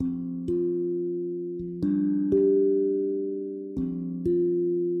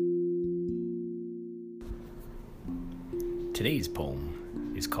Today's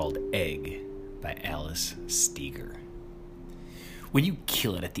poem is called Egg by Ales Steger. When you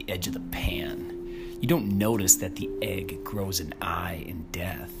kill it at the edge of the pan, you don't notice that the egg grows an eye in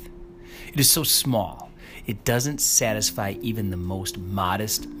death. It is so small, it doesn't satisfy even the most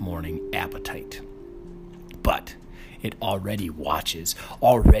modest morning appetite. But it already watches,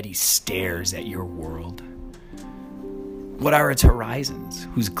 already stares at your world. What are its horizons,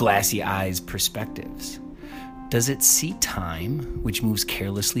 whose glassy eyes perspectives? Does it see time, which moves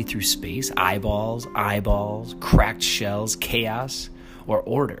carelessly through space? Eyeballs, cracked shells, chaos, or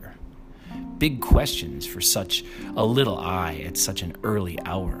order? Big questions for such a little eye at such an early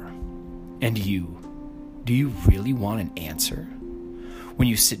hour. And you, do you really want an answer? When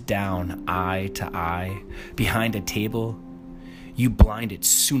you sit down eye to eye behind a table, you blind it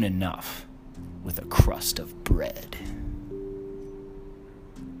soon enough with a crust of bread.